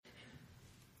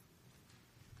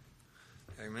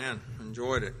Amen.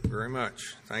 Enjoyed it very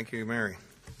much. Thank you, Mary.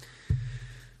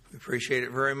 We appreciate it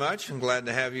very much. I'm glad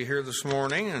to have you here this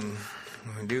morning. And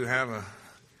we do have a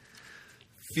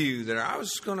few that I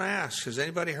was going to ask. Has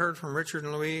anybody heard from Richard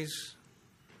and Louise?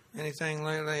 Anything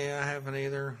lately? I haven't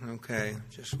either. Okay.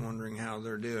 Just wondering how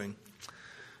they're doing.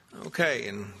 Okay.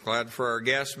 And glad for our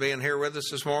guests being here with us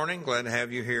this morning. Glad to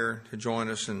have you here to join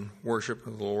us in worship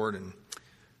of the Lord, and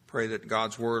pray that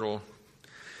God's Word will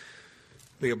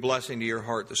be a blessing to your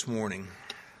heart this morning.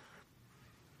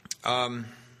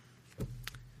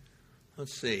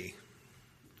 Let's see.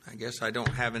 I guess I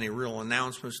don't have any real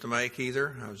announcements to make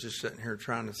either. I was just sitting here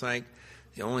trying to think.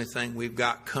 The only thing we've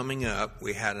got coming up,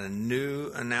 we had a new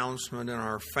announcement in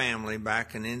our family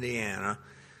back in Indiana.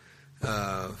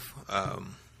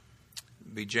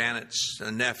 Be Janet's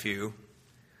nephew,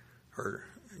 or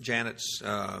Janet's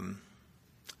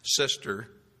sister,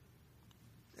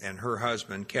 and her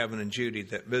husband, Kevin and Judy,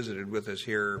 that visited with us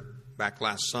here back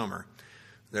last summer.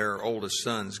 Their oldest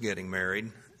son's getting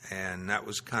married, and that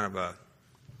was kind of a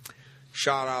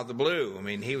shot out of the blue. I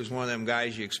mean, he was one of them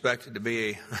guys you expected to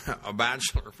be a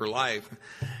bachelor for life.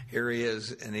 Here he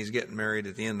is, and he's getting married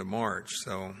at the end of March.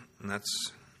 So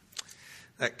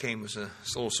that came as a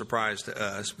little surprise to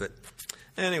us. But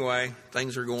anyway,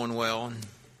 things are going well. Have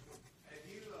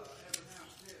you ever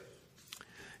announced this?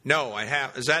 No, I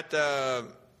have. Is that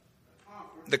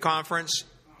the conference?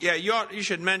 Yeah, you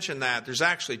should mention that. There's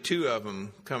actually two of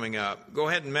them coming up. Go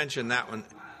ahead and mention that one.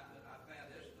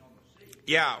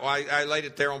 Yeah, well, I laid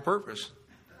it there on purpose.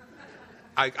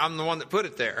 I'm the one that put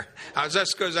it there.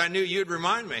 That's because I knew you'd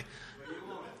remind me.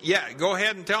 Yeah, go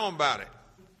ahead and tell them about it.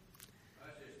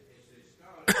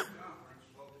 It's a scholarly conference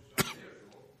focused on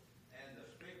Israel, and the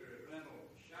speaker is Randall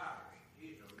Shires.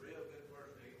 He's a real good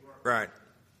person. He works. Right.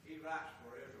 He writes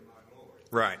for Israel My Glory.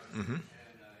 Right. Mm-hmm. And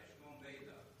it's going to be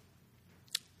the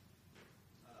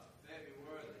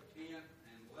February the 10th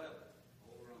and 11th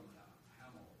over on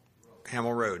Hamel Road.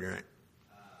 Hamel Road, right?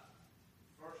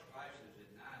 First class is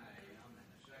at 9 a.m. and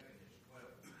the second is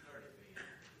 12:30 p.m.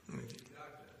 You've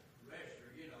got to register,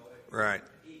 Right.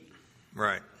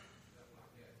 Right.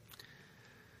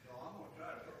 So I'm going to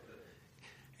try to go to it.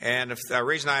 And if the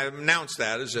reason I announced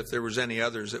that is if there was any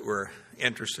others that were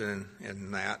interested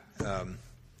in that.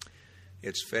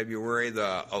 It's February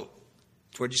the,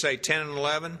 what'd you say, 10 and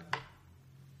 11? 9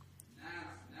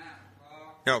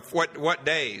 o'clock. No, what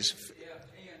days? Yeah,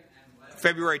 10 and 11.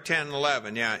 February 10 and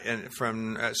 11, yeah, and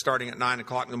from starting at 9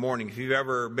 o'clock in the morning. If you've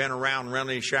ever been around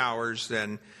Renly Showers,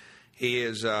 then he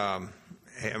is,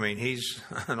 he's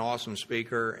an awesome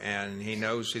speaker, and he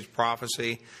knows his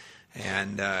prophecy,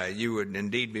 and you would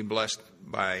indeed be blessed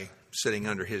by sitting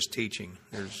under his teaching.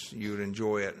 You would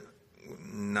enjoy it.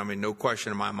 I mean, no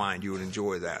question in my mind you would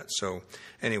enjoy that. So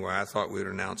anyway, I thought we would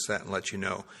announce that and let you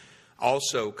know.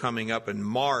 Also coming up in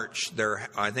March,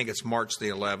 I think it's March the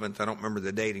 11th. I don't remember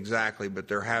the date exactly, but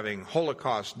they're having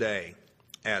Holocaust Day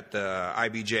at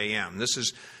IBJM.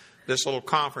 This little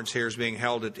conference here is being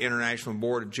held at the International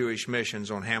Board of Jewish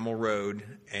Missions on Hamel Road,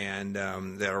 and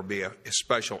there will be a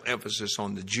special emphasis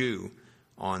on the Jew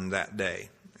on that day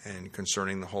and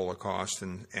concerning the Holocaust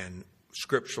and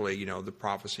scripturally, the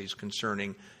prophecies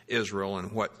concerning Israel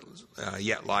and what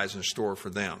yet lies in store for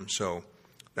them. So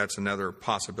that's another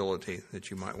possibility that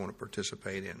you might want to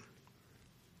participate in.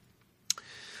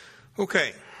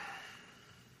 Okay.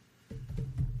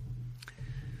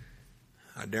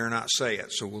 I dare not say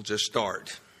it, so we'll just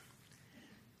start.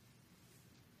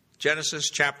 Genesis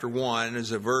chapter 1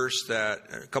 is a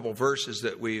couple verses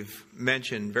that we've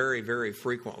mentioned very, very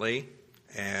frequently,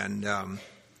 and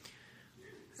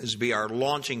this will be our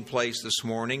launching place this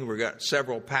morning. We've got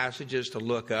several passages to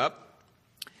look up.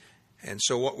 And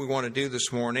so what we want to do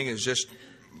this morning is just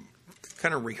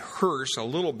kind of rehearse a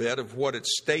little bit of what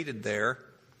it's stated there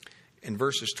in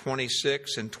verses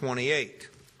 26 and 28.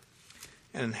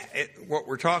 And what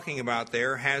we're talking about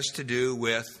there has to do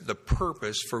with the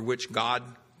purpose for which God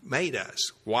made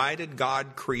us. Why did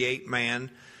God create man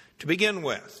to begin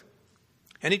with?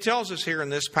 And he tells us here in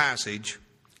this passage,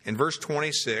 in verse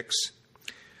 26,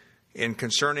 in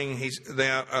concerning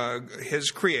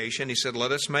his creation, he said,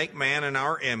 "Let us make man in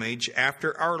our image,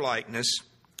 after our likeness,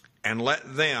 and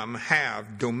let them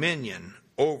have dominion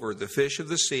over the fish of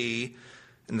the sea,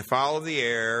 and the fowl of the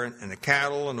air, and the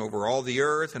cattle, and over all the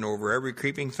earth, and over every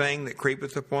creeping thing that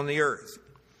creepeth upon the earth."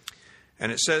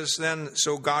 And it says then,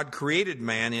 "So God created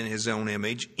man in his own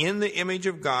image. In the image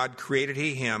of God created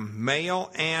he him.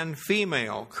 Male and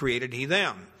female created he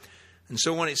them." And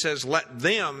so when it says, "let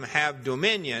them have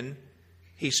dominion,"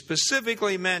 he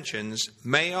specifically mentions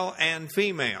male and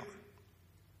female.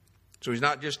 So he's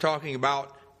not just talking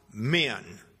about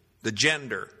men the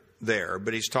gender there,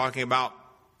 but he's talking about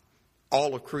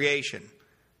all of creation.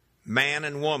 Man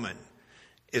and woman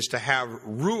is to have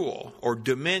rule or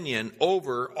dominion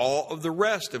over all of the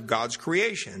rest of God's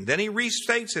creation. Then he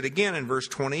restates it again in verse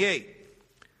 28.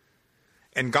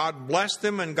 And God blessed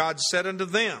them, and God said unto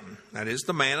them, that is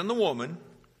the man and the woman,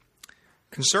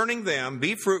 concerning them,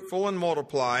 be fruitful and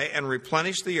multiply and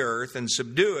replenish the earth and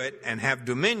subdue it and have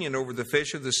dominion over the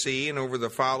fish of the sea and over the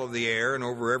fowl of the air and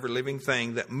over every living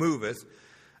thing that moveth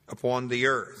upon the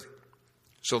earth.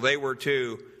 So they were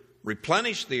to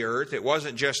replenish the earth. It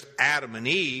wasn't just Adam and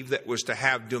Eve that was to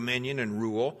have dominion and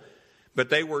rule, but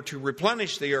they were to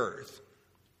replenish the earth,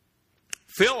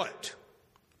 fill it,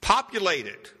 populate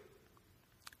it,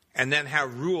 and then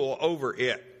have rule over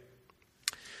it.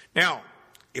 Now,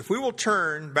 if we will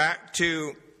turn back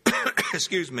to,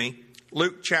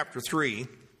 Luke chapter 3.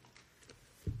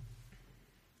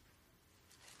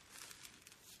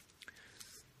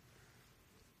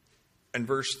 And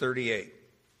verse 38.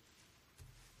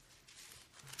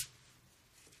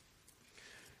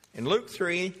 In Luke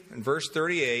 3 and verse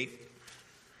 38,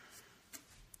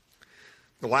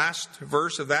 the last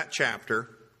verse of that chapter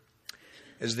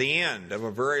is the end of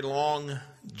a very long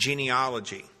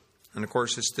genealogy. And of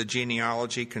course, it's the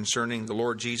genealogy concerning the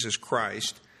Lord Jesus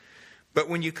Christ. But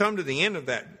when you come to the end of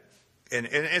that, and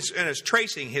it's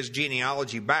tracing his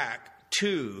genealogy back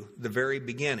to the very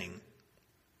beginning.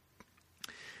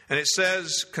 And it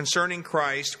says concerning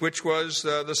Christ, which was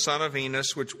the son of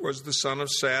Enos, which was the son of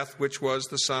Seth, which was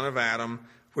the son of Adam,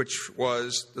 which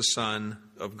was the son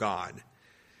of God.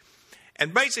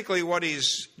 And basically what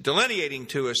he's delineating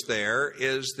to us there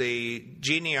is the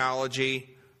genealogy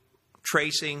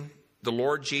tracing the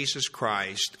Lord Jesus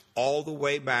Christ all the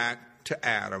way back to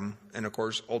Adam and, of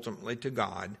course, ultimately to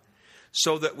God,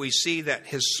 so that we see that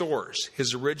his source,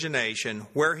 his origination,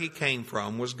 where he came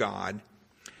from was God.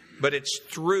 But it's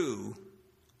through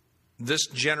this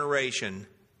generation,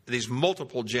 these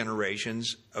multiple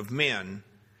generations of men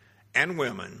and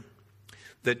women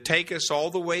that take us all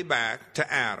the way back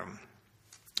to Adam.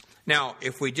 Now,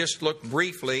 if we just look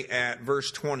briefly at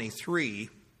verse 23,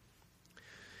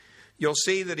 you'll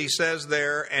see that he says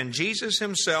there, and Jesus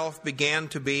himself began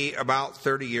to be about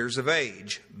 30 years of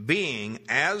age, being,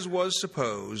 as was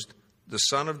supposed, the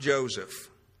son of Joseph.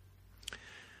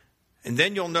 And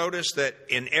then you'll notice that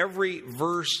in every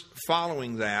verse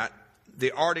following that,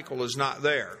 the article is not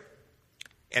there.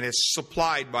 And it's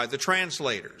supplied by the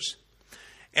translators.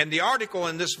 And the article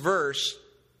in this verse,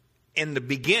 in the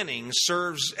beginning,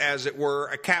 serves as it were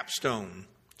a capstone.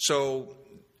 So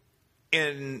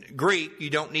in Greek,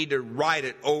 you don't need to write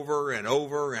it over and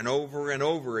over and over and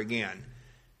over again.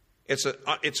 It's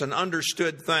an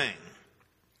understood thing.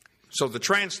 So the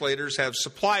translators have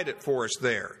supplied it for us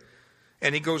there.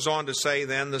 And he goes on to say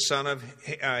then the son of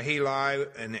Heli,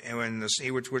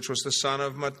 which was the son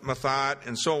of Mathat,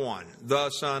 and so on.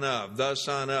 The son of, the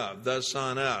son of, the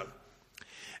son of.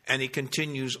 And he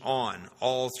continues on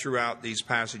all throughout these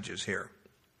passages here.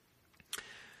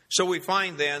 So we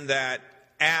find then that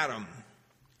Adam,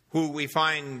 who we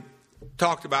find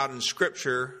talked about in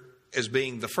Scripture as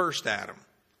being the first Adam,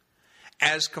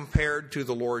 as compared to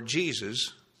the Lord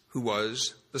Jesus, who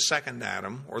was the second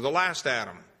Adam, or the last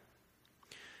Adam.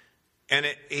 And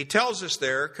he tells us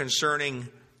there concerning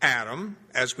Adam,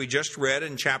 as we just read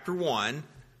in chapter 1,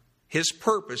 his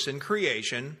purpose in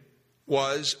creation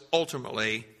was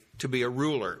ultimately to be a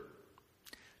ruler,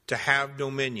 to have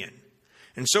dominion.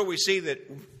 And so we see that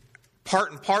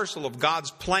part and parcel of God's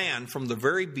plan from the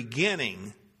very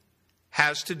beginning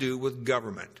has to do with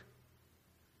government.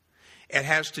 It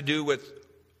has to do with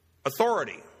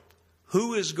authority.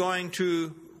 Who is going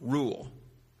to rule?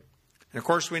 And of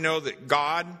course we know that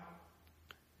God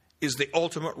is the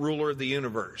ultimate ruler of the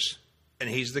universe, and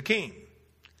he's the king.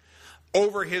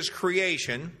 Over his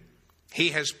creation, he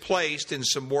has placed in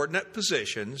subordinate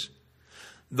positions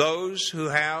those who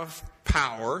have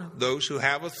power, those who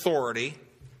have authority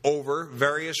over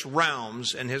various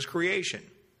realms in his creation.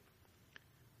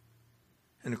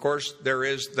 And of course, there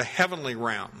is the heavenly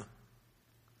realm.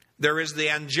 There is the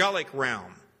angelic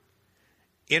realm,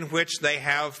 in which they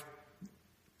have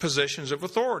positions of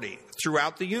authority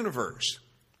throughout the universe.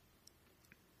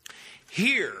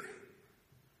 Here,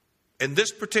 in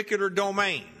this particular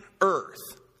domain, earth,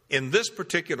 in this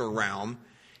particular realm,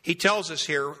 he tells us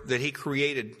here that he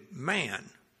created man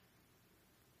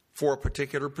for a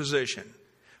particular position,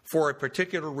 for a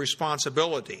particular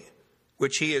responsibility,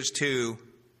 which he was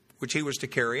to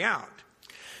carry out.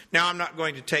 Now, I'm not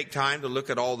going to take time to look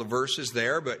at all the verses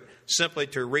there, but simply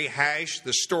to rehash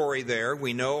the story there,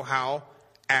 we know how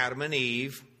Adam and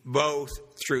Eve, both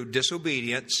through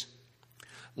disobedience,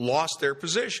 lost their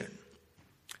position.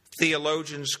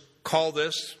 Theologians call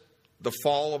this the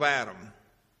fall of Adam,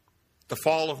 the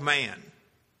fall of man,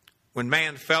 when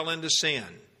man fell into sin,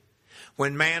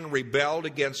 when man rebelled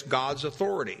against God's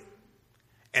authority,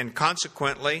 and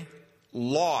consequently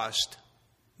lost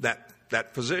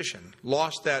that position,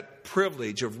 lost that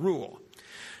privilege of rule.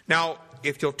 Now,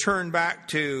 if you'll turn back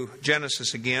to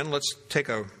Genesis again, let's take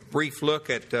a brief look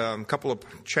at a couple of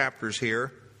chapters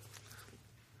here.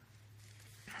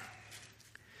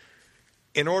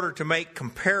 In order to make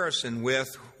comparison with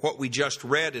what we just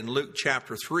read in Luke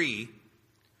chapter 3,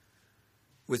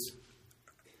 with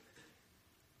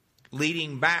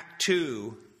leading back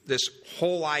to this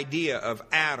whole idea of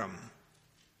Adam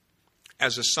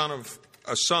as a son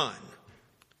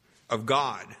of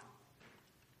God.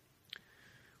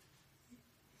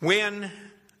 When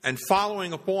and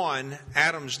following upon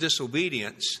Adam's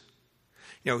disobedience,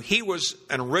 he was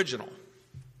an original.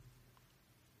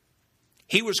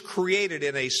 He was created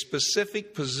in a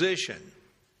specific position,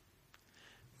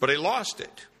 but he lost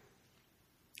it.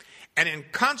 And in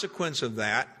consequence of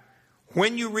that,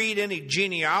 when you read any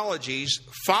genealogies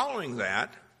following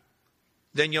that,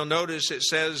 then you'll notice it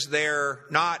says they're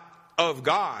not of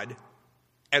God,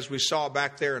 as we saw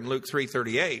back there in Luke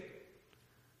 3:38,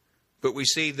 but we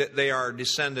see that they are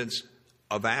descendants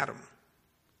of Adam.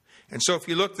 And so if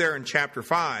you look there in chapter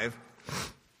 5,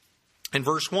 in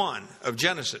verse 1 of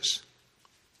Genesis,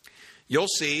 you'll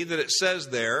see that it says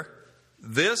there,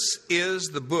 "This is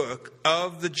the book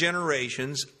of the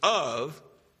generations of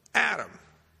Adam."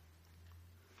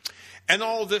 And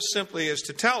all this simply is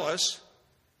to tell us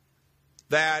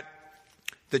that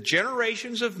the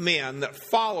generations of men that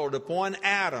followed upon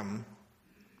Adam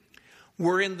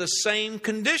were in the same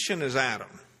condition as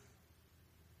Adam.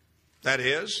 That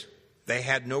is, they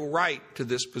had no right to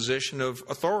this position of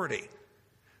authority.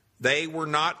 They were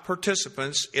not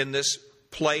participants in this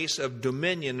place of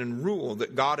dominion and rule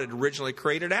that God had originally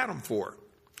created Adam for.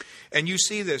 And you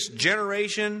see this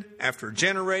generation after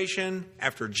generation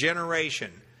after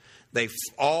generation. They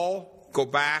all go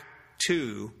back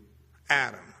to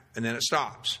Adam, and then it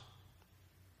stops.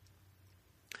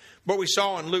 But we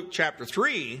saw in Luke chapter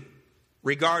 3,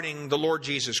 regarding the Lord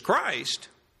Jesus Christ,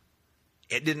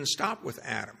 it didn't stop with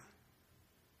Adam,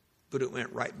 but it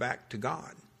went right back to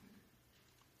God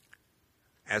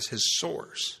as his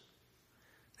source.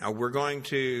 Now, we're going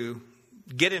to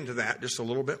get into that just a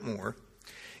little bit more.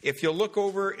 If you'll look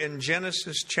over in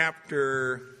Genesis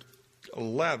chapter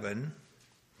 11,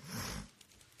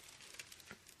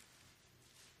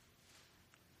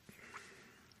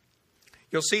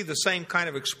 you'll see the same kind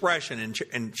of expression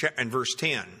in verse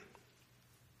 10.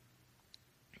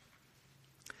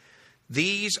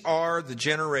 These are the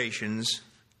generations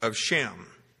of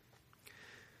Shem.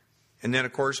 And then,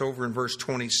 of course, over in verse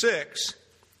 26,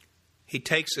 he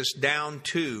takes us down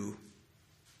to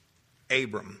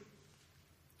Abram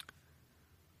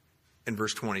in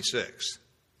verse 26.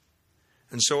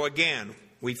 And so again,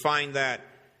 we find that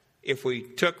if we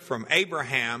took from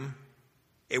Abraham,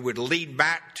 it would lead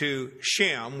back to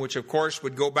Shem, which of course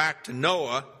would go back to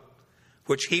Noah,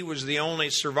 which he was the only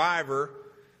survivor,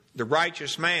 the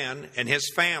righteous man and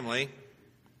his family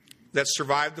that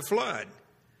survived the flood.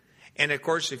 And of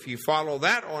course, if you follow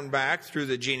that on back through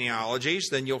the genealogies,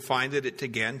 then you'll find that it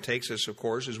again takes us, of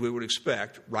course, as we would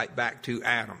expect, right back to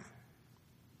Adam.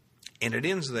 And it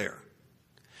ends there.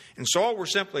 And so all we're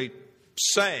simply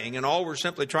saying, and all we're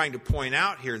simply trying to point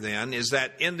out here then, is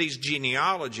that in these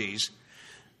genealogies,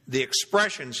 the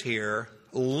expressions here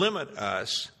limit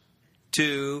us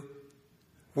to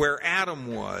where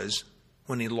Adam was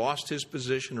when he lost his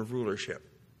position of rulership.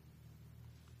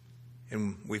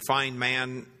 And we find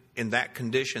man in that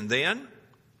condition then,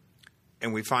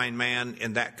 and we find man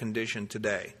in that condition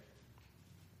today.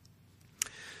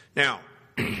 Now,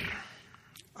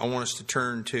 I want us to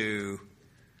turn to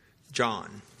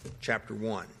John chapter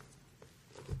 1.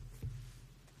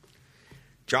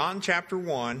 John chapter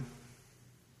 1.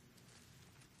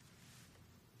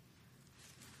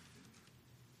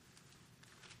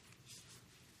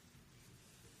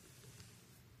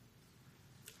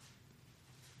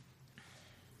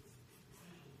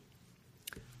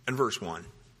 And verse 1.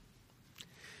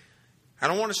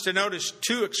 And I want us to notice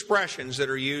two expressions that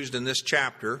are used in this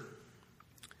chapter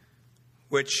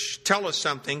which tell us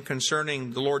something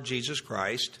concerning the Lord Jesus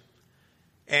Christ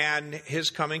and his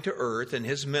coming to earth and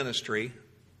his ministry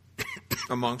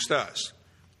amongst us.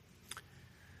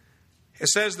 It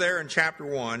says there in chapter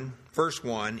 1, verse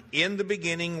 1, "In the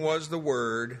beginning was the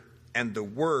Word, and the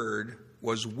Word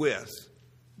was with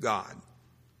God."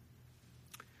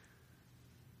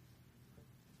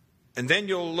 And then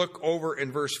you'll look over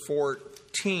in verse 14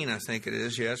 14, I think it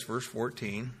is. Yes, verse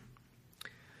 14.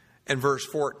 In verse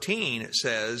 14 it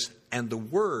says, and the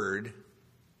Word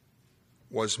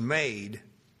was made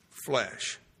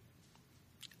flesh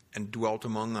and dwelt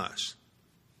among us.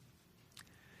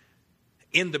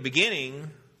 In the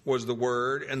beginning was the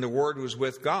Word, and the Word was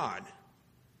with God.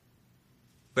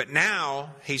 But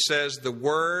now, he says, the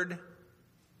Word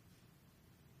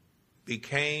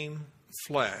became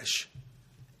flesh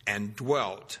and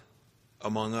dwelt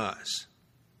among us.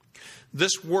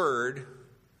 This Word,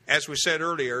 as we said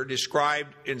earlier,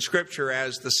 described in Scripture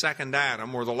as the second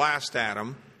Adam or the last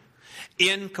Adam,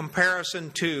 in comparison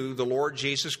to the Lord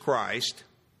Jesus Christ,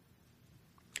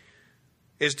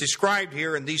 is described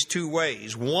here in these two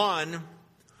ways. One,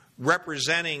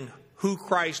 representing who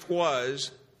Christ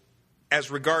was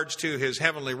as regards to his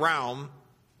heavenly realm,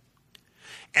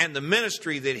 and the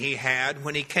ministry that he had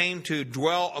when he came to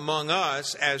dwell among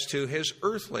us as to his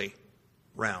earthly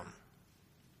realm.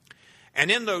 And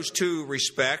in those two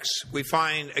respects, we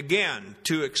find, again,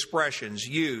 two expressions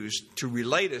used to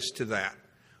relate us to that.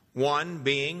 One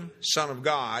being Son of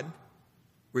God,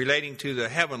 relating to the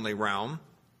heavenly realm,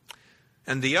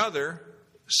 and the other,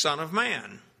 Son of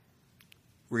Man,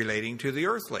 relating to the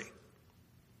earthly.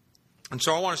 And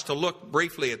so I want us to look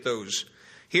briefly at those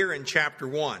here in chapter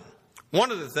 1.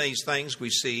 One of these things we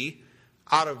see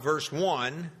out of verse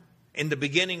 1, in the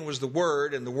beginning was the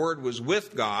Word, and the Word was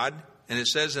with God, and it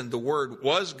says, and the Word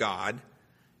was God,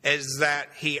 is that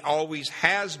he always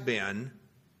has been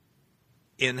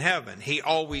in heaven. He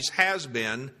always has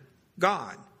been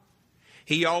God.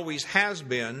 He always has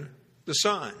been the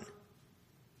Son.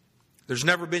 There's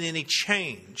never been any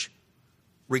change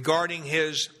regarding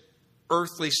his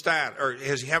earthly status or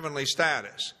his heavenly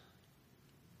status.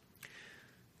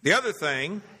 The other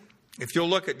thing, if you'll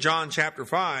look at John chapter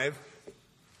 5,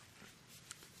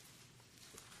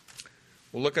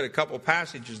 we'll look at a couple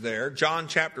passages there. John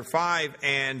chapter 5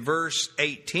 and verse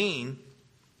 18.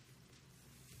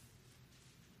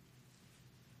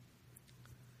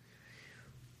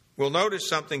 We'll notice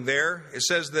something there. It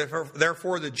says,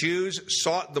 therefore the Jews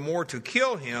sought the more to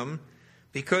kill him,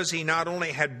 because he not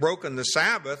only had broken the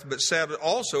Sabbath, but said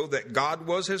also that God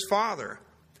was his Father,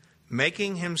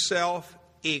 making himself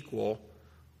equal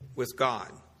with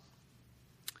God.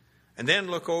 And then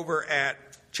look over at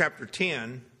chapter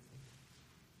 10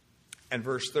 and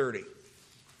verse 30.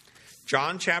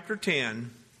 John chapter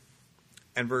 10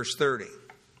 and verse 30.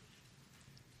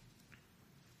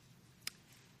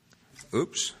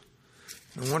 Oops.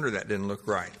 No wonder that didn't look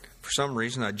right. For some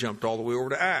reason I jumped all the way over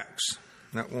to Acts.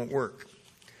 That won't work.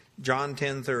 John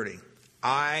 10:30.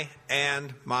 I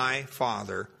and my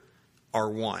Father are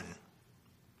one.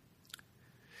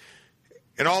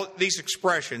 And all these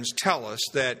expressions tell us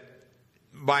that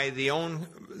by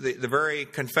the very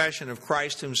confession of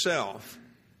Christ himself,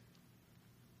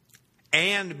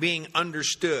 and being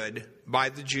understood by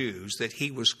the Jews, that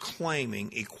he was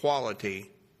claiming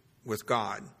equality with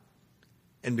God.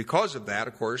 And because of that,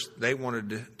 of course, they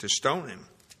wanted to stone him.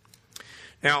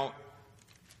 Now,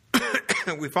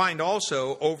 we find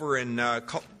also over in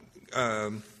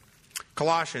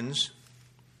Colossians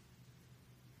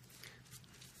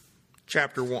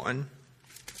chapter 1.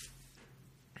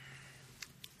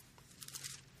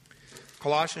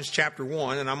 Colossians chapter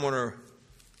 1, and I'm going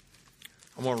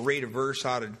to read a verse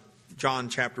out of John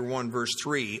chapter 1, verse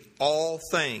 3. All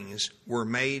things were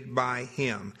made by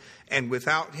him, and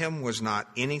without him was not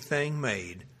anything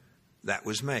made that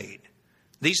was made.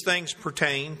 These things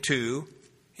pertain to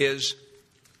his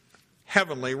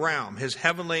heavenly realm, his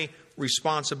heavenly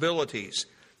responsibilities,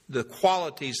 the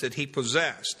qualities that he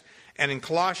possessed. And in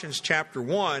Colossians chapter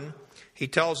 1, he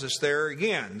tells us there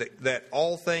again that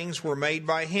all things were made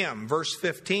by him. Verse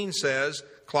 15 says,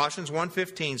 Colossians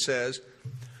 1:15 says,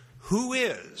 who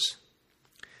is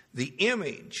the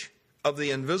image of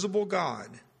the invisible God,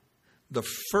 the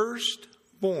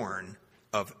firstborn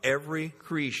of every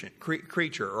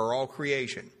creature or all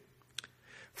creation.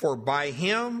 For by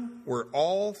him were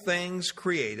all things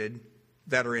created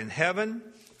that are in heaven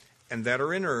and that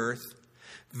are in earth,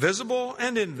 visible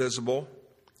and invisible,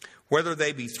 whether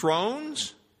they be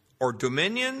thrones or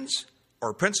dominions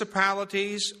or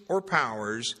principalities or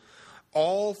powers,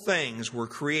 all things were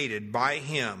created by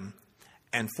him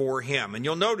and for him. And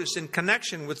you'll notice in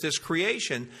connection with this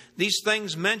creation, these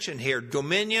things mentioned here,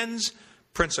 dominions,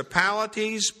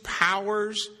 principalities,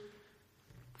 powers,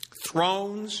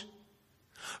 thrones,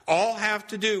 all have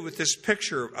to do with this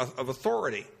picture of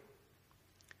authority,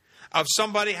 of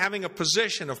somebody having a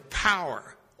position of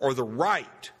power or the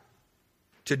right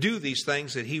to do these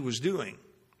things that he was doing.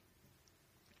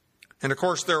 And of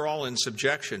course, they're all in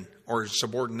subjection or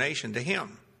subordination to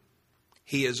him.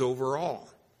 He is over all.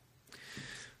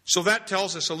 So that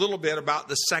tells us a little bit about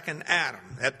the second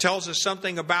Adam. That tells us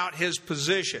something about his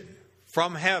position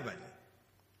from heaven.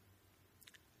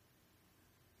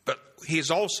 But he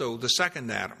is also the second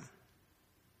Adam,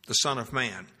 the Son of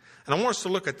Man. And I want us to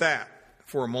look at that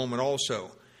for a moment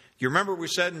also. You remember we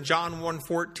said in John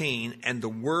 1:14, and the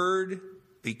Word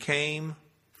became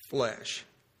flesh.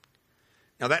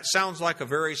 Now that sounds like a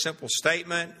very simple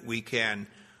statement. We can,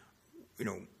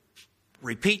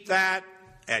 repeat that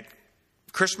at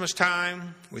Christmas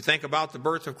time. We think about the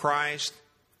birth of Christ.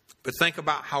 But think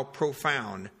about how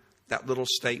profound that little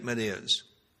statement is.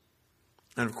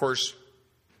 And of course,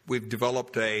 we've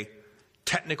developed a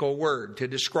technical word to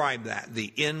describe that.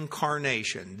 The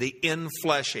incarnation, the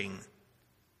infleshing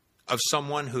of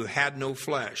someone who had no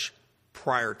flesh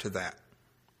prior to that.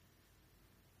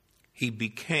 He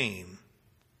became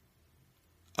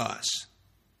us,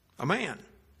 a man.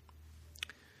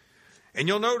 And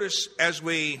you'll notice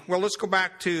let's go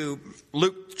back to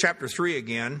Luke chapter 3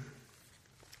 again.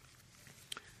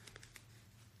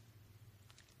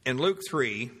 In Luke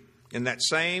 3, in that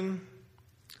same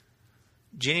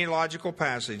genealogical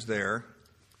passage there's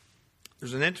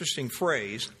an interesting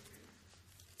phrase.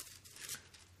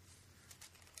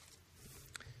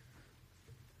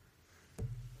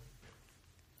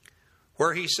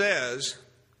 Where he says,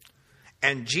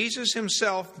 and Jesus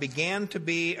himself began to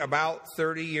be about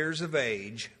 30 years of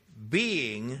age,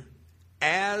 being,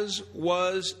 as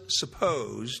was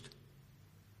supposed,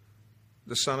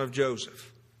 the son of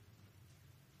Joseph.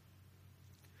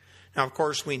 Now, of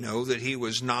course, we know that he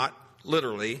was not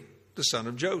literally the son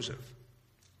of Joseph.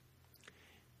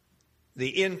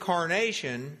 The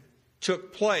incarnation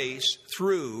took place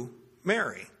through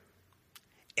Mary,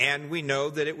 and we know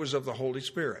that it was of the Holy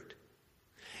Spirit.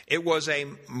 It was a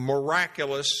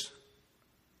miraculous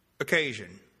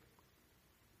occasion.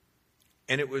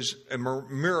 And it was a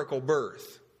miracle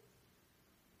birth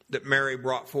that Mary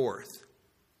brought forth.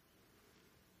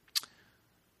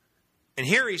 And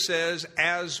here he says,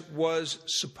 as was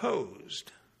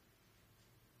supposed,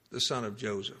 the son of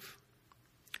Joseph.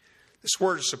 This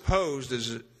word supposed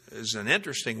is an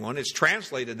interesting one. It's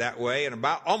translated that way in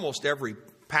about almost every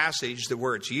passage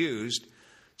where it's used.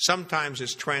 Sometimes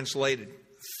it's translated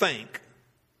think.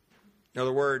 In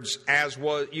other words,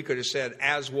 you could have said,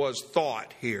 as was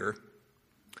thought here.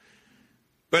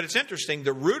 But it's interesting,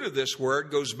 the root of this word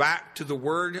goes back to the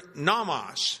word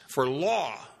nomos, for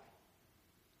law.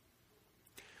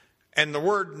 And the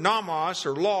word nomos,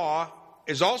 or law,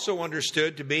 is also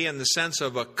understood to be in the sense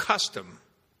of a custom,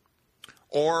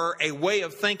 or a way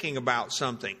of thinking about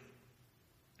something.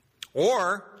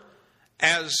 Or,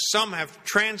 as some have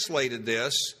translated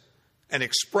this and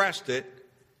expressed it,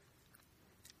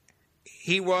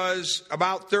 he was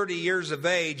about 30 years of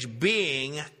age,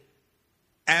 being,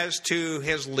 as to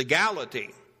his legality,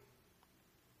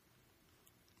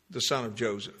 the son of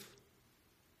Joseph.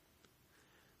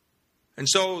 And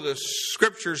so the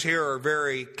scriptures here are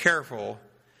very careful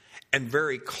and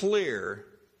very clear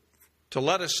to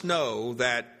let us know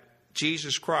that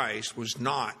Jesus Christ was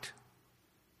not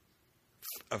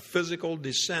a physical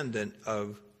descendant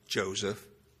of Joseph,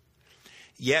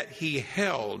 yet he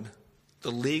held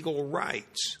the legal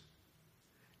rights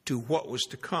to what was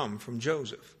to come from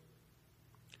Joseph.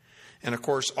 And of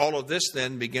course, all of this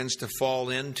then begins to fall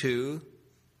into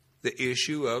the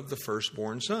issue of the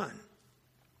firstborn son.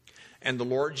 And the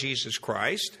Lord Jesus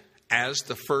Christ, as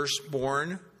the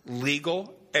firstborn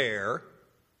legal heir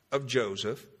of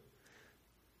Joseph,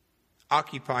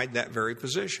 occupied that very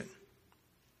position.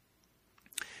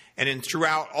 And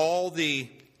throughout all the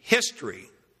history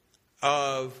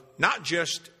of not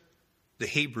just the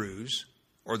Hebrews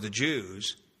or the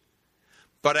Jews,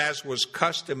 but as was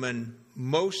custom in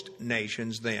most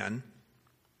nations then,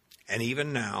 and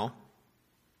even now,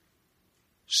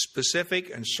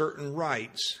 specific and certain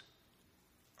rights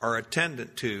are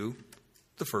attendant to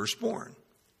the firstborn.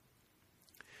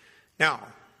 Now,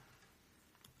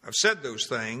 I've said those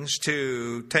things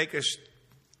to take us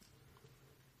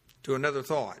to another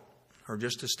thought, or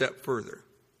just a step further.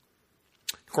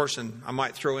 Of course, and I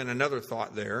might throw in another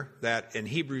thought there, that in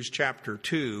Hebrews chapter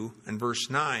 2 and verse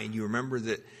 9, you remember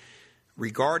that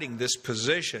regarding this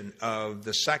position of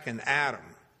the second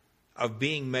Adam, of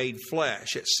being made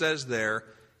flesh, it says there,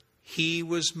 he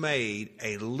was made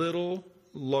a little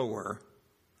lower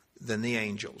than the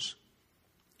angels.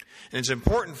 And it's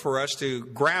important for us to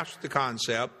grasp the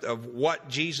concept of what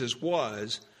Jesus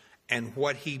was and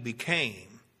what he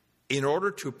became in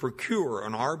order to procure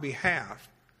on our behalf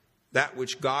that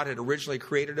which God had originally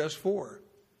created us for.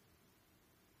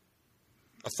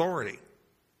 Authority,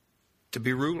 to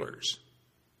be rulers.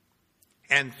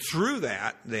 And through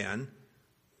that, then,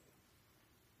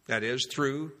 that is,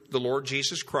 through the Lord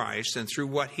Jesus Christ and through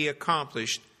what he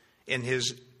accomplished in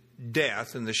his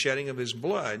death and the shedding of his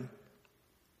blood,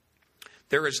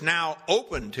 there is now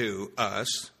open to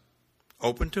us,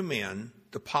 open to men,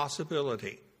 the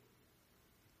possibility,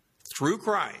 through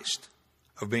Christ,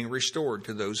 of being restored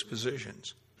to those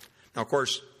positions. Now, of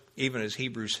course, even as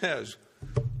Hebrews says,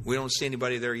 we don't see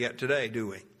anybody there yet today, do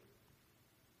we?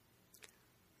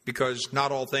 Because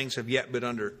not all things have yet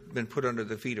been put under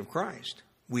the feet of Christ.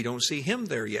 We don't see him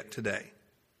there yet today.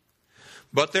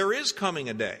 But there is coming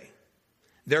a day.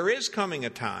 There is coming a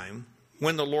time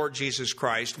when the Lord Jesus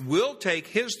Christ will take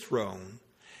his throne,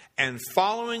 and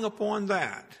following upon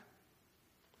that,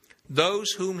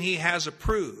 those whom he has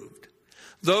approved,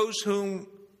 those whom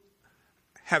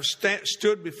have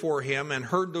stood before him and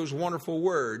heard those wonderful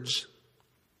words,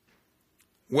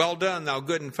 "Well done, thou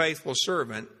good and faithful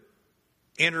servant,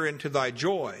 enter into thy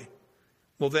joy,"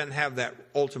 will then have that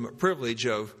ultimate privilege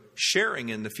of sharing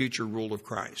in the future rule of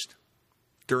Christ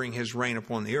during his reign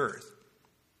upon the earth.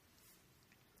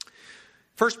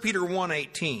 1 Peter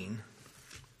 1:18,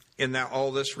 in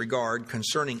all this regard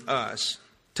concerning us,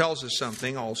 tells us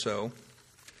something also.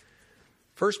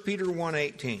 1 Peter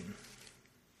 1:18.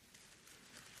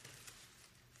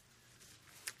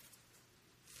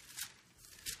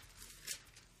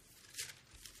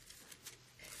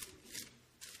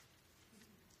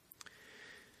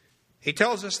 He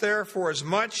tells us there, "For as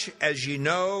much as ye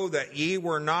know that ye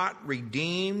were not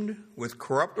redeemed with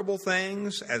corruptible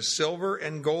things, as silver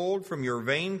and gold from your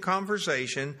vain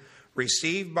conversation,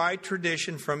 received by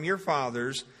tradition from your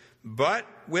fathers, but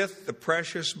with the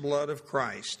precious blood of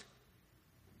Christ,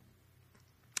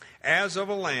 as of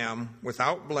a lamb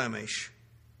without blemish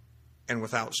and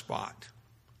without spot."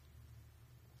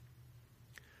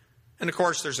 And of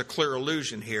course, there's a clear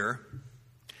allusion here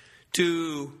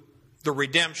to the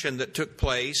redemption that took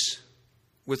place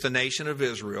with the nation of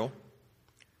Israel,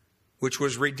 which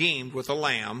was redeemed with a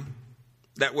lamb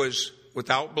that was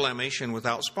without blemish and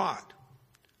without spot.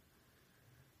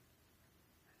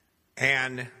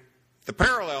 And the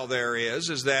parallel there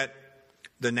is that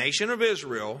the nation of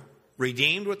Israel,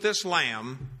 redeemed with this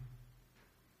lamb,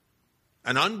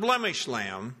 an unblemished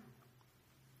lamb,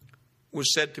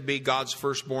 was said to be God's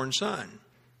firstborn son.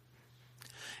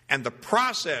 And the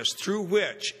process through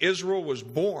which Israel was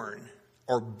born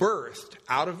or birthed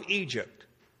out of Egypt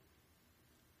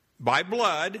by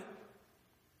blood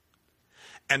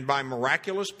and by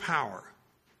miraculous power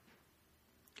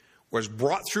was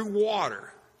brought through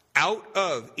water out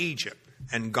of Egypt,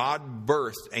 and God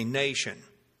birthed a nation.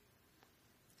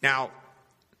 Now,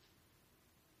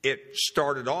 it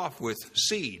started off with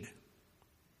seed.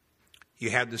 You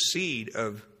had the seed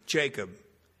of Jacob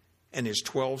and his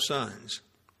 12 sons,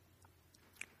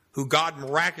 who God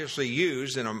miraculously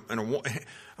used in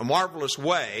a marvelous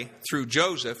way through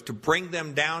Joseph to bring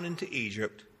them down into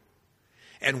Egypt.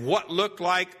 And what looked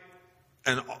like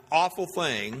an awful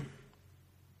thing,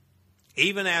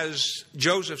 even as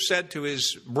Joseph said to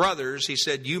his brothers, he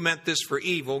said, "You meant this for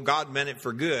evil, God meant it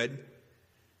for good."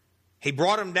 He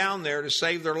brought them down there to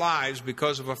save their lives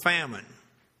because of a famine.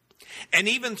 And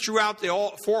even throughout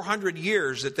the 400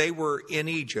 years that they were in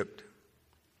Egypt,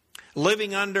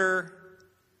 living under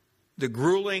the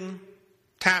grueling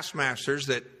taskmasters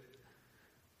that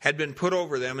had been put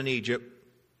over them in Egypt,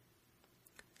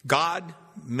 God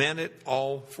meant it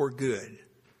all for good.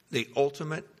 The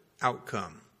ultimate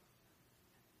outcome,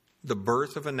 the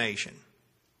birth of a nation.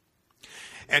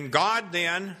 And God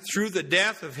then, through the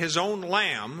death of his own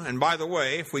lamb, and by the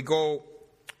way, if we go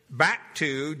back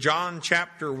to John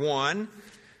chapter 1,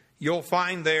 you'll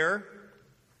find there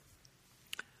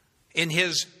in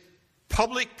his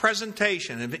public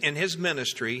presentation in his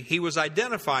ministry, he was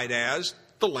identified as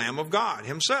the Lamb of God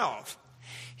himself.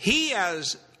 He,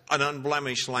 as an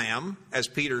unblemished lamb, as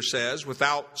Peter says,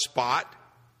 without spot,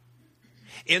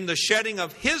 in the shedding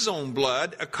of his own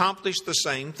blood, accomplished the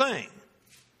same thing.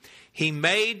 He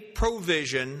made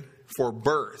provision for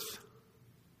birth,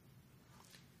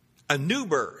 a new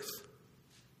birth.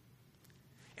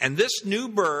 And this new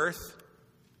birth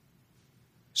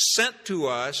sent to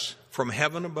us from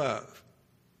heaven above.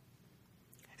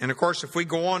 And of course, if we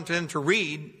go on to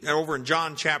read over in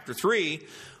John chapter 3,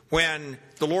 when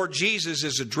the Lord Jesus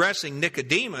is addressing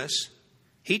Nicodemus,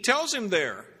 he tells him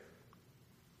there,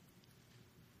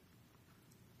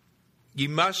 "You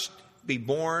must be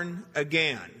born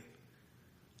again."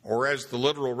 Or as the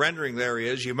literal rendering there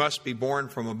is, "You must be born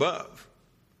from above."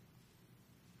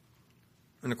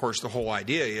 And of course, the whole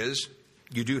idea is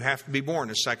you do have to be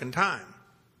born a second time.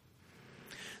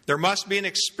 There must be an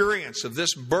experience of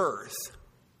this birth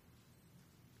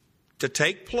to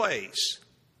take place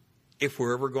if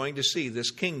we're ever going to see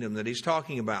this kingdom that he's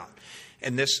talking about.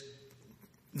 And this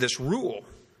rule,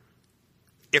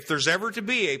 if there's ever to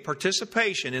be a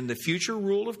participation in the future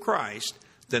rule of Christ,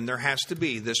 then there has to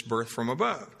be this birth from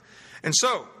above. And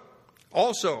so,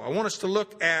 also, I want us to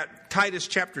look at Titus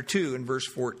chapter 2 and verse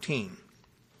 14.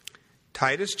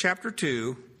 Titus chapter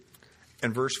 2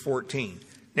 and verse 14.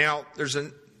 Now,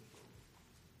 the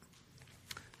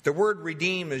word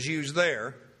redeem is used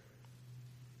there.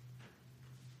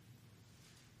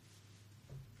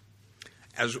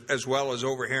 As well as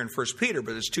over here in 1 Peter,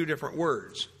 but it's two different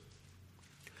words.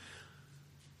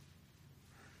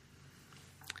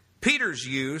 Peter's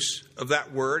use of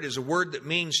that word is a word that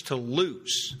means to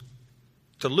loose,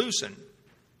 to loosen.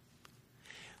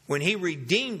 When he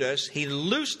redeemed us, he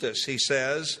loosed us, he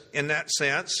says, in that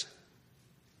sense,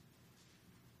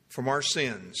 from our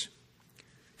sins.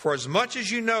 For as much as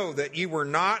you know that you were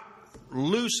not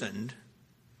loosened,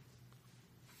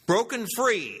 broken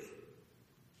free,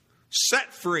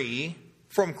 set free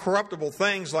from corruptible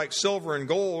things like silver and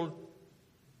gold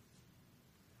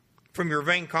from your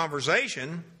vain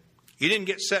conversation, you didn't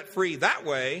get set free that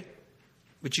way,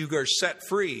 but you got set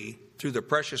free through the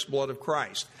precious blood of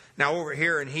Christ. Now over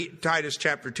here in Titus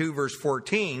chapter 2 verse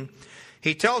 14,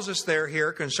 he tells us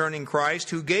here concerning Christ,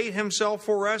 who gave himself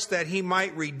for us that he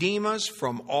might redeem us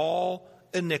from all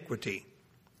iniquity.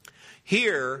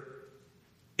 Here,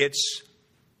 it's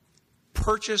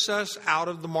purchase us out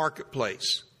of the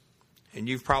marketplace. And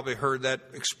you've probably heard that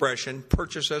expression,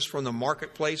 purchase us from the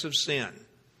marketplace of sin.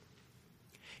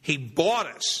 He bought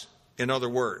us, in other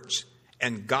words,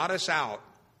 and got us out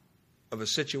of a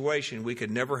situation we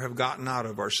could never have gotten out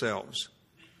of ourselves.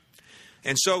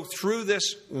 And so through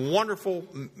this wonderful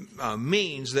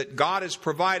means that God has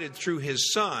provided through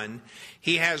his Son,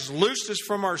 he has loosed us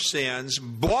from our sins,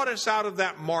 bought us out of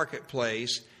that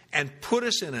marketplace, and put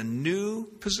us in a new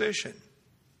position.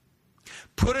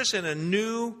 Put us in a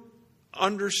new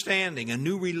understanding, a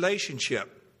new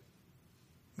relationship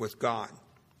with God.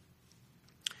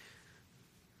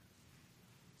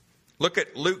 Look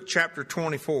at Luke chapter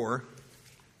 24.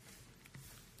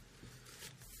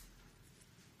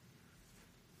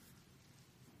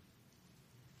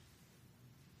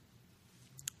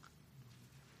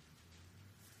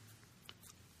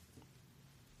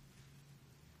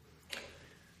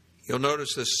 You'll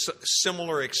notice this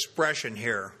similar expression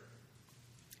here.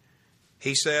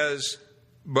 He says,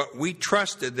 but we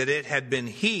trusted that it had been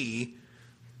he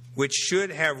which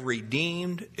should have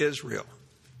redeemed Israel.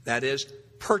 That is,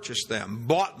 purchased them,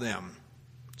 bought them,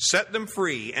 set them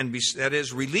free, and that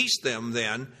is, released them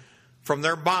then from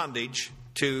their bondage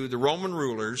to the Roman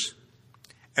rulers.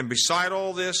 And beside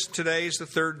all this, today is the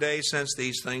third day since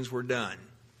these things were done.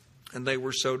 And they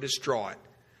were so distraught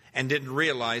and didn't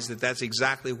realize that that's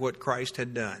exactly what Christ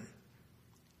had done.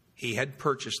 He had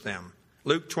purchased them.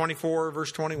 Luke 24,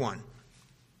 verse 21.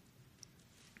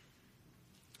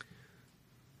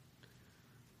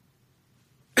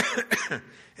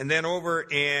 And then over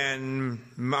in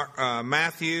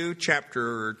Matthew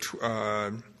chapter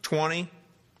 20.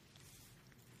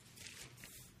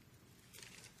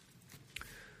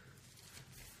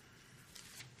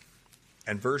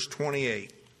 And verse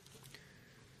 28.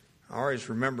 I always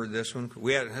remember this one.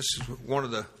 This is one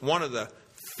of the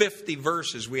 50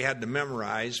 verses we had to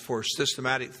memorize for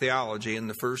systematic theology in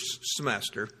the first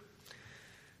semester.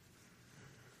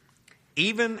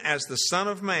 Even as the Son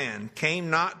of Man came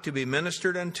not to be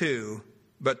ministered unto,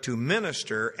 but to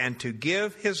minister and to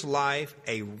give his life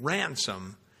a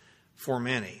ransom for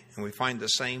many. And we find the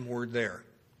same word there.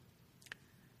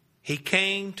 He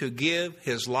came to give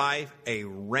his life a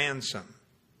ransom.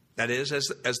 That is,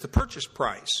 as the purchase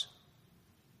price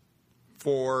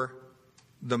for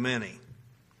the many,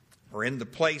 or in the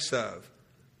place of,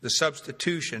 the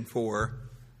substitution for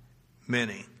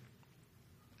many.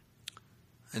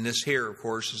 And this here, of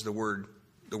course, is the word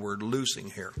loosing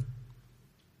here.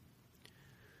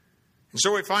 And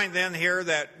so we find then here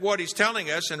that what he's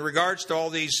telling us in regards to all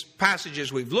these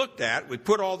passages we've looked at, we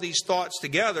put all these thoughts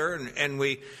together and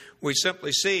we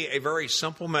simply see a very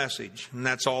simple message. And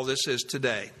that's all this is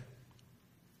today.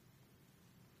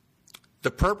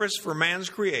 The purpose for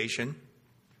man's creation,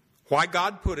 why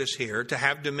God put us here to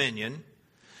have dominion,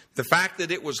 the fact that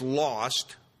it was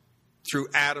lost through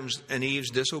Adam's and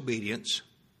Eve's disobedience,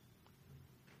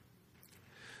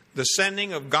 the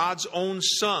sending of God's own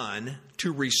Son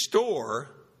to restore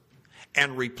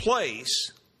and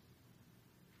replace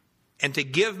and to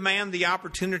give man the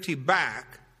opportunity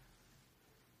back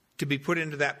to be put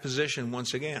into that position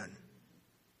once again.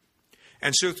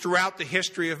 And so throughout the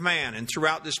history of man and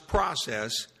throughout this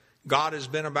process, God has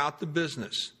been about the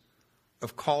business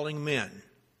of calling men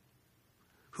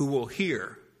who will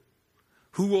hear,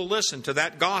 who will listen to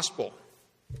that gospel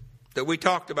that we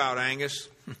talked about, Angus.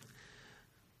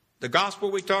 The gospel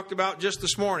we talked about just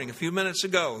this morning, a few minutes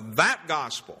ago. That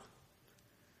gospel.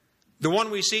 The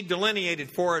one we see delineated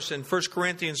for us in 1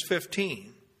 Corinthians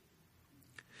 15.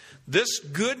 This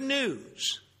good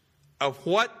news of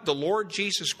what the Lord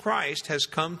Jesus Christ has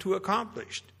come to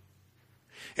accomplish.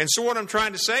 And so what I'm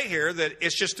trying to say here, that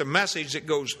it's just a message that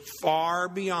goes far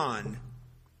beyond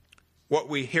what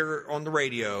we hear on the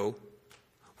radio,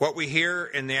 what we hear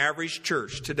in the average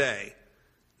church today,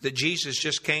 that Jesus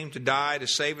just came to die to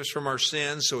save us from our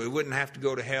sins so we wouldn't have to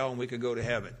go to hell and we could go to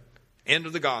heaven. End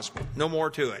of the gospel. No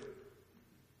more to it.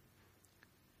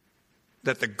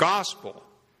 That the gospel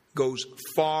goes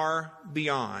far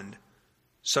beyond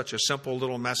such a simple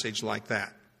little message like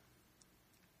that.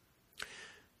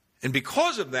 And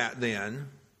because of that, then,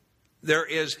 there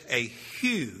is a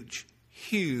huge,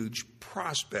 huge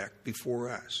prospect before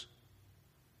us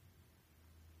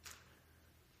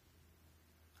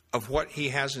of what He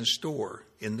has in store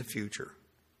in the future.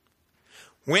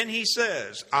 When He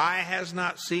says, "Eye has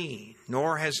not seen,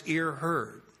 nor has ear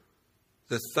heard,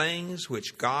 the things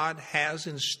which God has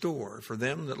in store for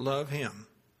them that love Him,"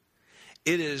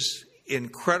 it is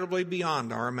incredibly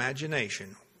beyond our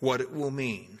imagination what it will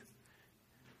mean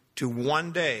to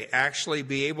one day actually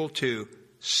be able to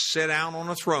sit down on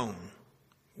a throne.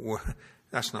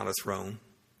 That's not a throne.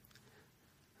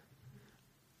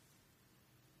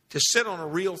 To sit on a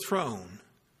real throne.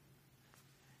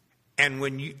 And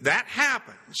when that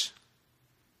happens,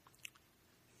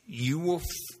 you will,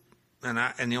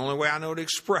 and the only way I know to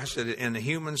express it in the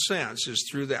human sense is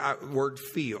through the word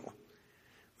feel.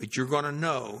 But you're going to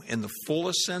know in the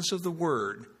fullest sense of the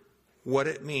word what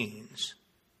it means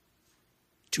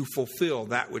to fulfill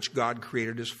that which God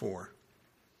created us for.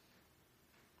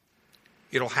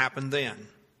 It'll happen then.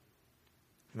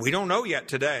 We don't know yet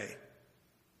today.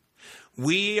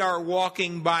 We are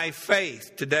walking by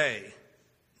faith today,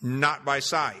 not by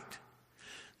sight.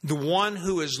 The one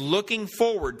who is looking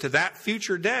forward to that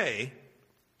future day,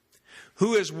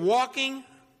 who is walking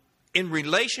in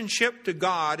relationship to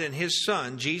God and His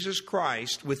Son, Jesus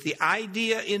Christ, with the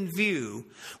idea in view,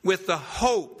 with the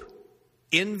hope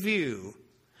in view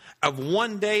of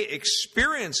one day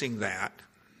experiencing that,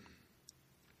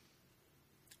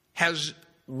 has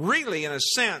really, in a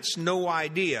sense, no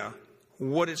idea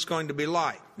what it's going to be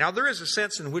like. Now, there is a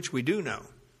sense in which we do know.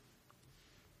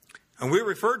 And we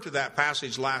referred to that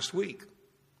passage last week.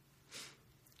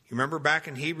 You remember back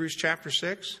in Hebrews chapter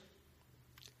 6?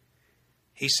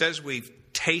 He says we've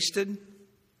tasted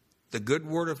the good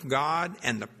word of God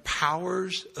and the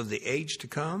powers of the age to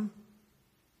come.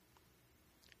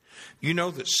 You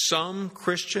know that some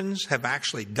Christians have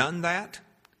actually done that?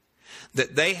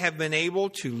 That they have been able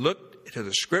to look to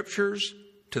the Scriptures,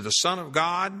 to the Son of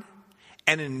God,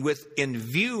 and in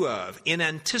view of, in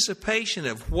anticipation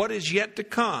of what is yet to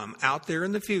come out there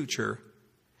in the future,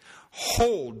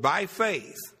 hold by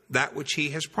faith that which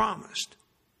He has promised,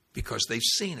 because they've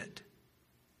seen it.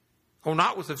 Oh,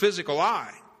 not with the physical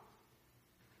eye,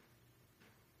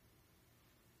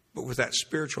 but with that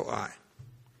spiritual eye.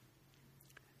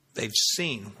 They've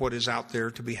seen what is out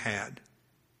there to be had,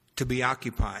 to be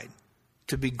occupied,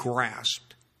 to be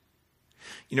grasped.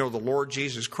 You know, the Lord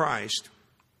Jesus Christ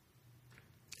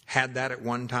had that at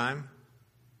one time.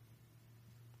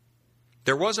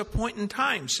 There was a point in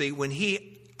time, see, when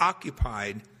He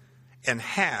occupied and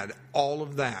had all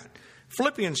of that.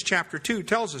 Philippians chapter 2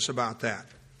 tells us about that.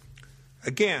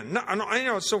 Again, I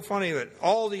know it's so funny that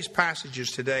all these passages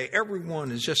today, every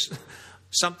one is just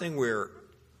something we're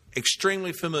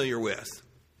extremely familiar with.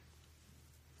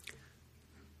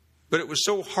 But it was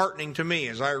so heartening to me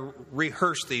as I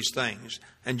rehearsed these things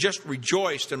and just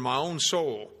rejoiced in my own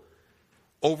soul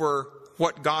over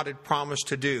what God had promised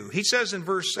to do. He says in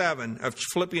verse 7 of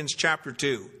Philippians chapter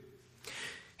 2,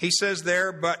 he says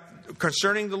there, "But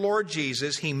concerning the Lord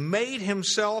Jesus, He made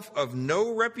Himself of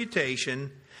no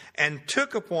reputation and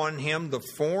took upon Him the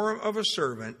form of a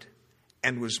servant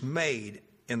and was made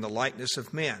in the likeness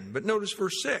of men." But notice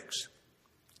verse 6.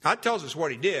 That tells us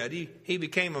what He did. He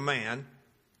became a man,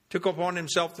 took upon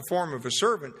Himself the form of a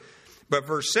servant. But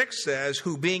verse 6 says,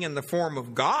 "Who being in the form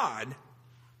of God,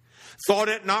 thought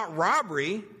it not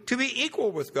robbery to be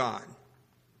equal with God."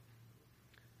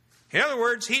 In other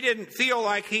words, He didn't feel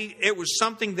like it was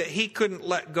something that He couldn't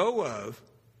let go of,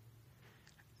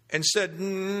 and said,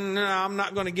 "No, I'm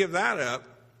not going to give that up."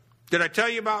 Did I tell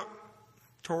you about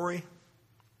Tori?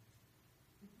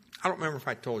 I don't remember if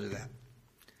I told you that.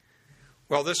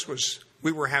 Well,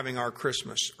 we were having our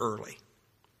Christmas early.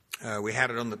 We had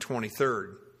it on the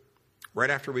 23rd. right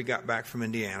after we got back from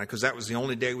Indiana, because that was the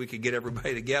only day we could get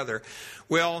everybody together.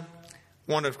 Well,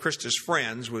 one of Krista's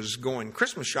friends was going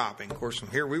Christmas shopping. Of course,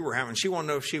 here we were having, she wanted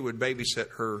to know if she would babysit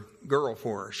her girl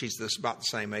for her. She's about the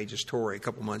same age as Tori, a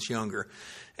couple months younger,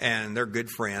 and they're good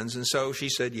friends. And so she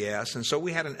said yes. And so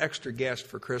we had an extra guest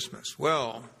for Christmas.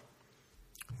 Well,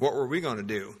 what were we going to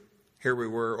do? Here we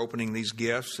were opening these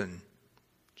gifts, and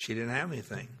she didn't have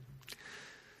anything.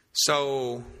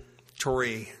 So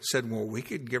Tori said, well, I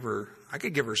could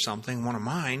give her something, one of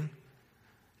mine.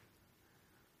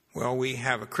 Well, we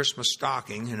have a Christmas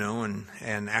stocking,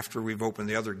 and after we've opened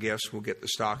the other gifts, we'll get the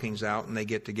stockings out, and they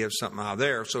get to give something out of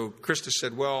there. So Krista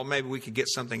said, well, maybe we could get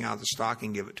something out of the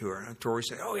stocking, give it to her. And Tori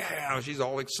said, oh, yeah, she's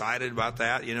all excited about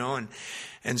that,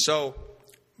 and so,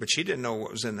 but she didn't know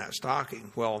what was in that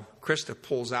stocking. Well, Krista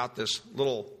pulls out this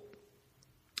little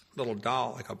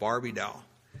doll, like a Barbie doll.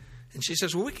 And she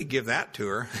says, well, we could give that to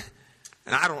her.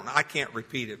 And I can't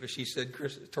repeat it, but she said,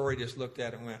 Tori just looked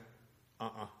at it and went,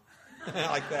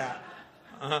 like that.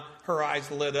 Her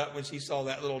eyes lit up when she saw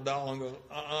that little doll and goes,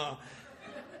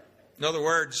 In other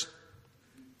words,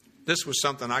 this was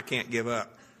something I can't give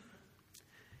up.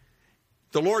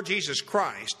 The Lord Jesus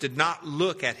Christ did not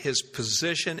look at his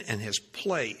position and his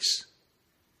place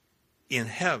in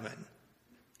heaven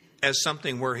as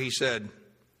something where he said,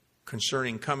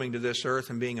 concerning coming to this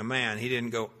earth and being a man, he didn't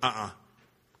go,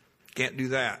 can't do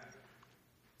that.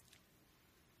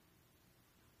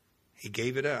 He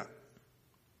gave it up.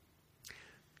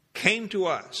 Came to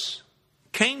us,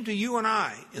 came to you and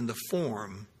I in the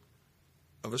form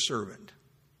of a servant,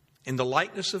 in the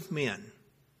likeness of men,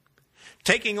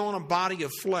 taking on a body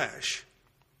of flesh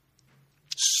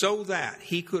so that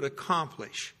he could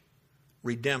accomplish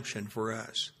redemption for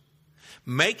us.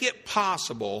 Make it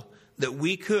possible that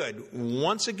we could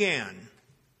once again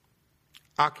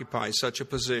occupy such a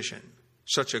position,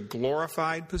 such a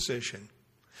glorified position,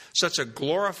 such a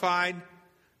glorified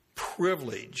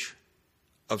privilege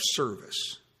of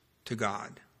service to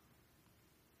God.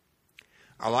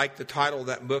 I like the title of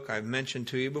that book I've mentioned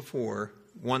to you before,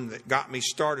 one that got me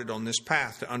started on this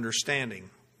path to understanding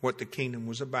what the kingdom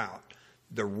was about.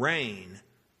 The reign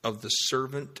of the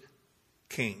servant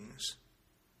kings.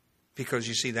 Because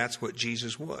you see, that's what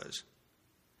Jesus was.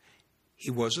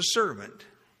 He was a servant.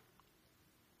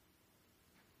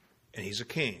 And he's a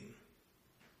king.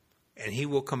 And he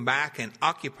will come back and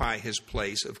occupy his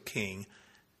place of king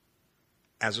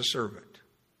as a servant.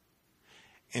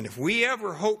 And if we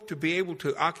ever hope to be able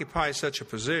to occupy such a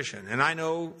position, and I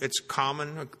know it's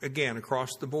common, again,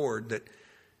 across the board that,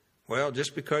 well,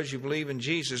 just because you believe in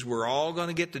Jesus, we're all going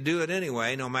to get to do it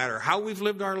anyway, no matter how we've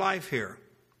lived our life here.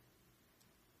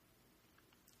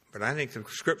 But I think the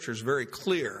Scripture is very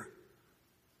clear.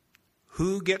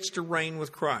 Who gets to reign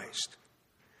with Christ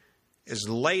is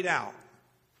laid out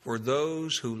for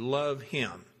those who love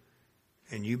him.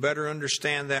 And you better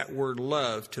understand that word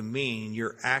love to mean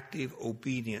your active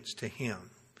obedience to him.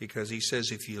 Because he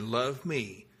says, if you love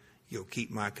me, you'll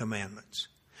keep my commandments.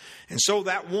 And so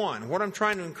that one, what I'm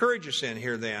trying to encourage us in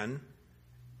here then,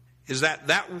 is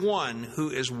that one who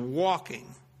is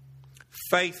walking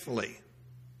faithfully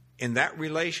in that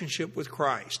relationship with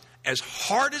Christ, as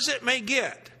hard as it may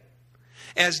get,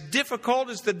 as difficult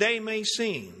as the day may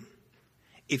seem,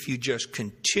 if you just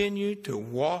continue to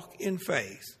walk in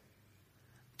faith,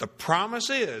 the promise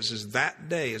is that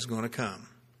day is going to come.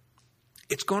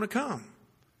 It's going to come.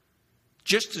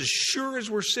 Just as sure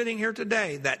as we're sitting here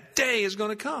today, that day is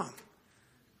going to come.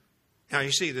 Now,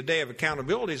 you see, the day of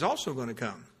accountability is also going to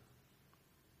come.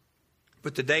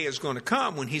 But the day is going to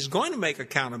come when he's going to make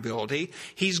accountability.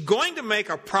 He's going to make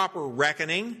a proper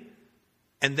reckoning.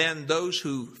 And then those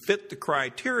who fit the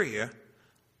criteria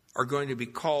are going to be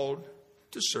called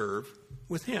to serve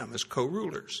with him as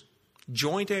co-rulers,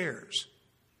 joint heirs.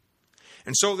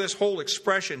 And so this whole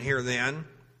expression here then,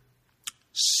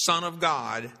 Son of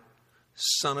God,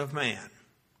 Son of Man.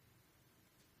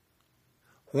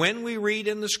 When we read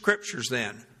in the Scriptures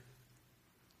then,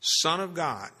 Son of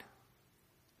God,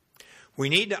 we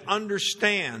need to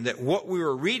understand that what we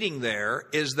were reading there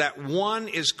is that one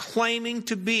is claiming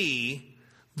to be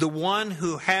the one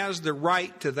who has the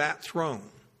right to that throne.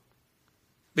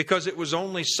 Because it was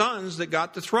only sons that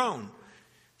got the throne.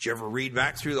 Did you ever read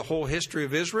back through the whole history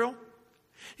of Israel?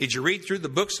 Did you read through the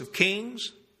books of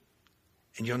Kings?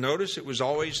 And you'll notice it was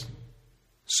always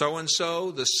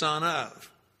so-and-so, the son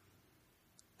of,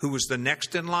 who was the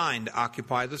next in line to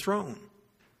occupy the throne.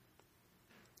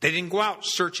 They didn't go out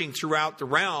searching throughout the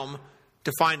realm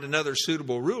to find another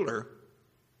suitable ruler.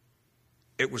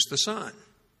 It was the son,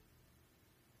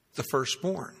 the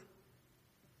firstborn.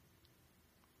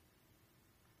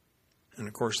 And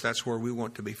of course, that's where we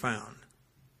want to be found.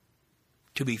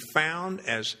 To be found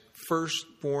as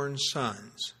firstborn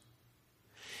sons.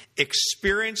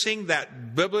 Experiencing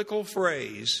that biblical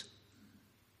phrase,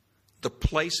 the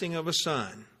placing of a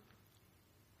son.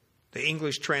 The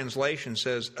English translation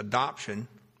says adoption,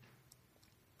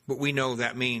 but we know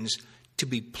that means to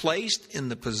be placed in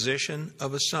the position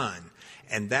of a son.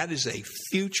 And that is a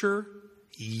future,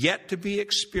 yet to be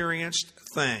experienced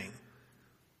thing.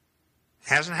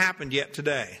 Hasn't happened yet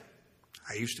today.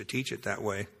 I used to teach it that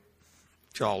way.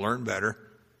 Y'all learn better.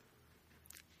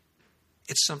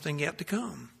 It's something yet to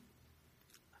come.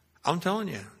 I'm telling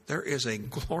you, there is a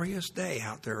glorious day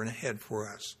out there and ahead for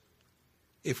us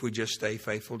if we just stay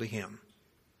faithful to Him.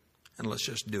 And let's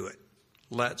just do it.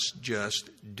 Let's just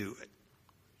do it.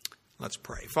 Let's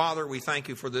pray. Father, we thank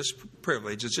You for this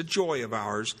privilege. It's a joy of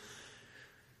ours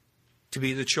to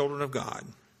be the children of God,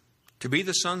 to be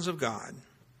the sons of God.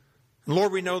 And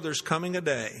Lord, we know there's coming a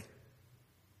day.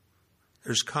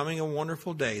 There's coming a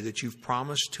wonderful day that You've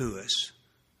promised to us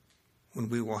when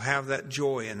we will have that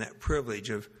joy and that privilege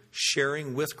of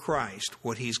sharing with Christ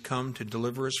what He's come to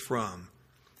deliver us from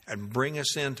and bring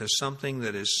us into something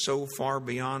that is so far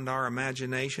beyond our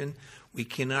imagination, we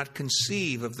cannot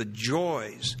conceive of the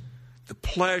joys, the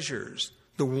pleasures,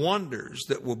 the wonders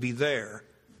that will be there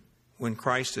when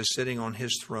Christ is sitting on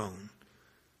His throne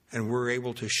and we're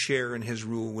able to share in His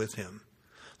rule with Him.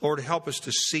 Lord, help us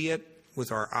to see it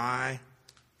with our eye,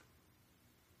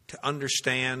 to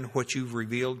understand what You've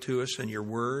revealed to us in Your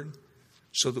Word,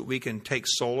 so that we can take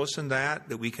solace in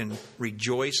that we can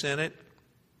rejoice in it,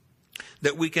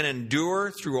 that we can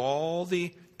endure through all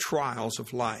the trials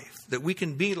of life, that we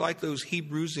can be like those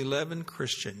Hebrews 11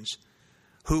 Christians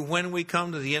who, when we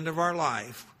come to the end of our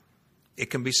life, it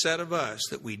can be said of us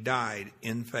that we died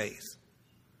in faith.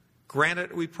 Grant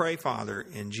it, we pray, Father,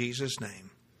 in Jesus' name.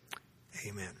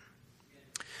 Amen.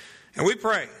 And we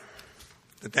pray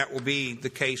that will be the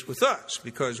case with us,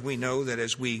 because we know that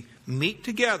as we meet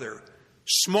together,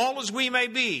 small as we may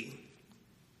be,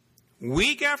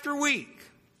 week after week,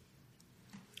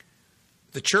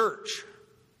 the church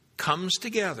comes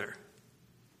together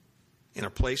in a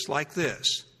place like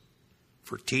this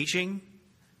for teaching,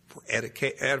 for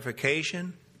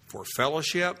edification, for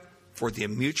fellowship, for the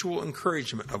mutual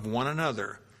encouragement of one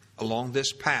another along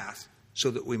this path,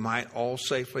 so that we might all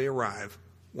safely arrive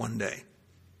one day.